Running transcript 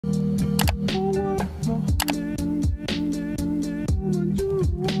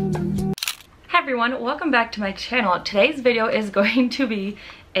everyone, welcome back to my channel. Today's video is going to be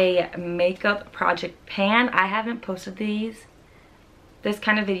a makeup project pan. I haven't posted this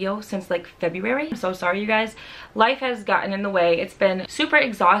kind of video since like February. I'm so sorry, you guys. Life has gotten in the way. It's been super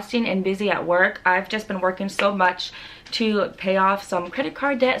exhausting and busy at work. I've just been working so much to pay off some credit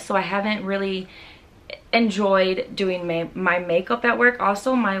card debt, so I haven't really enjoyed doing my makeup at work.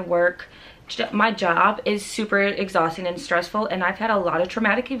 Also, my job is super exhausting and stressful, and I've had a lot of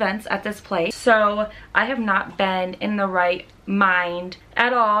traumatic events at this place, so I have not been in the right mind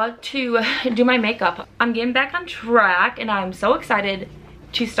at all to do my makeup. I'm getting back on track and I'm so excited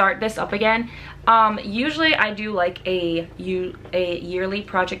to start this up again. Usually I do like a yearly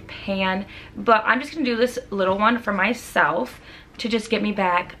project pan, but I'm just gonna do this little one for myself to just get me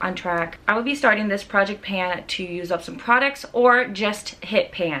back on track. I will be starting this project pan to use up some products or just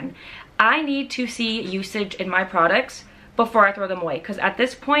hit pan. I need to see usage in my products before I throw them away, because at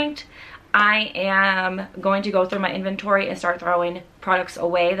this point I am going to go through my inventory and start throwing products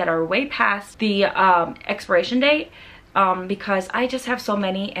away that are way past the expiration date, because I just have so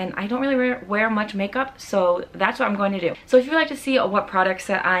many and I don't really wear much makeup, so that's what I'm going to do. So if you'd like to see what products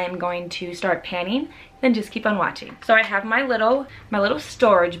that I am going to start panning, then just keep on watching. So I have my little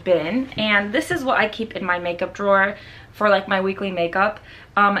storage bin, and this is what I keep in my makeup drawer for like my weekly makeup,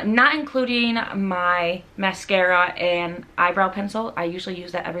 not including my mascara and eyebrow pencil. I usually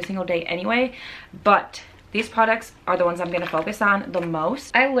use that every single day anyway, but these products are the ones I'm going to focus on the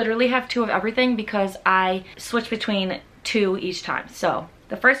most. I literally have two of everything because I switch between two each time. So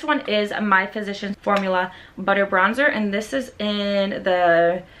the first one is my Physicians Formula Butter Bronzer, and this is in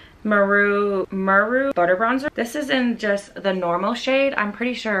the Maru Butter Bronzer. This is in just the normal shade. I'm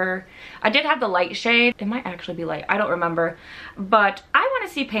pretty sure I did have the light shade. It might actually be light, I don't remember, but I want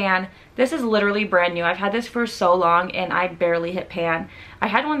to see pan. This is literally brand new. I've had this for so long and I barely hit pan. I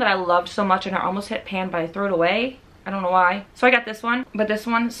had one that I loved so much and I almost hit pan, but I threw it away. I don't know why. So I got this one, but this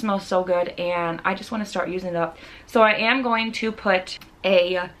one smells so good and I just want to start using it up. So I am going to put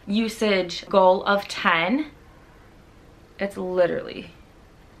a usage goal of 10. It's literally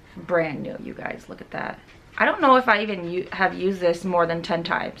brand new, you guys. Look at that. I don't know if I even have used this more than 10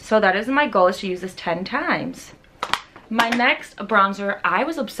 times. So that is my goal, is to use this 10 times. My next bronzer, I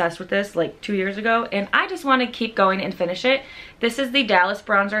was obsessed with this like 2 years ago and I just want to keep going and finish it. This is the Dallas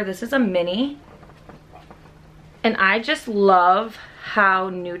bronzer. This is a mini. And I just love how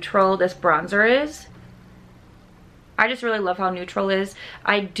neutral this bronzer is. I just really love how neutral it is.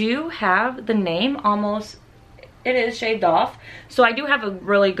 I do have the name almost, it is shaved off, so I do have a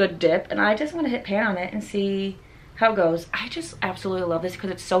really good dip, and I just want to hit pan on it and see how it goes. I just absolutely love this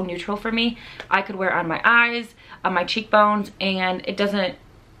because it's so neutral for me. I could wear it on my eyes, on my cheekbones, and it doesn't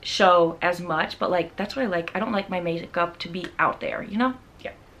show as much, but like that's what I like. I don't like my makeup to be out there, you know?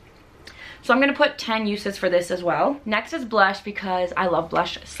 Yeah. So I'm gonna put 10 uses for this as well. Next is blush, because I love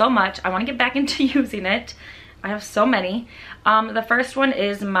blush so much. I want to get back into using it. I have so many. The first one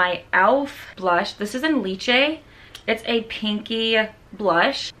is my e.l.f. blush. This is in Lechee. It's a pinky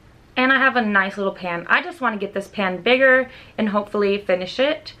blush, and I have a nice little pan. I just want to get this pan bigger and hopefully finish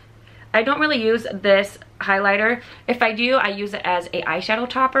it. I don't really use this highlighter. If I do, I use it as a eyeshadow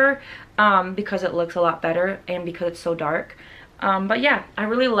topper, because it looks a lot better and because it's so dark. But yeah, I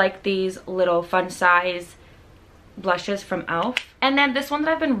really like these little fun size blushes from e.l.f. And then this one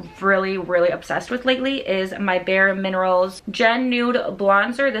that I've been really obsessed with lately is my Bare Minerals Gen Nude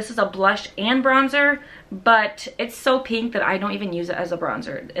Blonzer. This is a blush and bronzer, but it's so pink that I don't even use it as a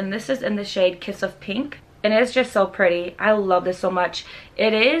bronzer. And this is in the shade Kiss of Pink, and it's just so pretty. I love this so much.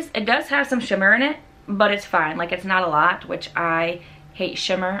 It does have some shimmer in it, but it's fine. Like, it's not a lot, which I hate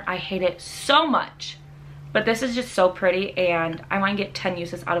shimmer. I hate it so much. But this is just so pretty, and I want to get 10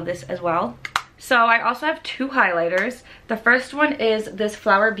 uses out of this as well. So I also have two highlighters. The first one is this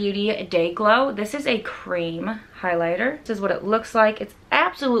Flower Beauty Day Glow. This is a cream highlighter. This is what it looks like. It's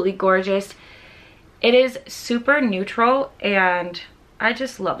absolutely gorgeous. It is super neutral and I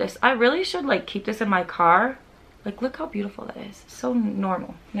just love this. I really should like keep this in my car. Like, look how beautiful that is. So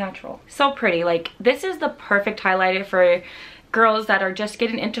normal, natural, so pretty. Like, this is the perfect highlighter for girls that are just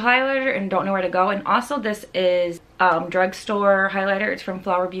getting into highlighter and don't know where to go. And also this is drugstore highlighter. It's from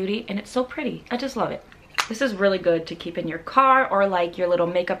Flower Beauty and it's so pretty. I just love it. This is really good to keep in your car or like your little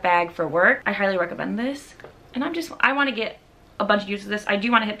makeup bag for work. I highly recommend this. And I want to get a bunch of uses of this. I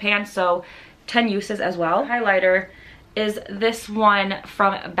do want to hit pan, so 10 uses as well. Highlighter is this one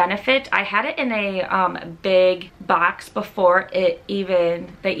from Benefit. I had it in a big box before they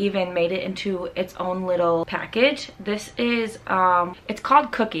even made it into its own little package. This is it's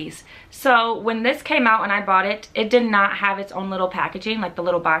called Cookies. So when this came out and I bought it, it did not have its own little packaging like the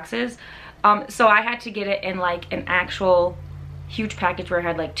little boxes. So I had to get it in like an actual huge package where it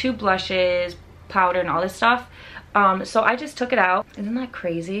had like 2 blushes, powder, and all this stuff. So I just took it out. Isn't that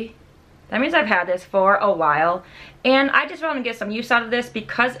crazy? That means I've had this for a while, and I just want to get some use out of this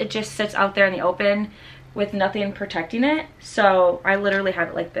because it just sits out there in the open with nothing protecting it. So I literally have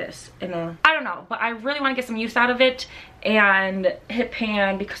it like this in a, I don't know, but I really want to get some use out of it and hit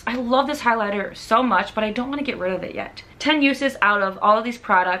pan because I love this highlighter so much, but I don't want to get rid of it yet. 10 uses out of all of these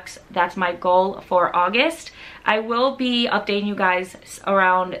products. That's my goal for August. I will be updating you guys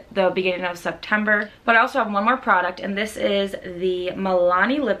around the beginning of September, but I also have one more product, and this is the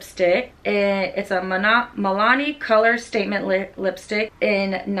Milani lipstick. It's a Milani Color Statement lipstick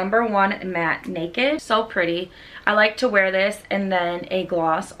in number 1 Matte Naked. So pretty. I like to wear this and then a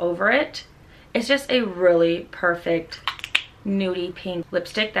gloss over it. It's just a really perfect nudie pink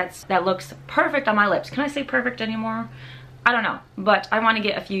lipstick that looks perfect on my lips. Can I say perfect anymore? I don't know, but I want to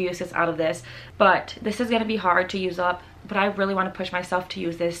get a few uses out of this. But this is going to be hard to use up, but I really want to push myself to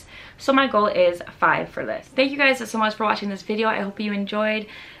use this. So my goal is 5 for this. Thank you guys so much for watching this video. I hope you enjoyed.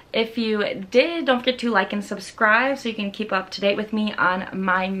 If you did, don't forget to like and subscribe so you can keep up to date with me on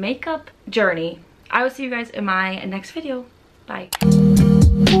my makeup journey. I will see you guys in my next video. Bye.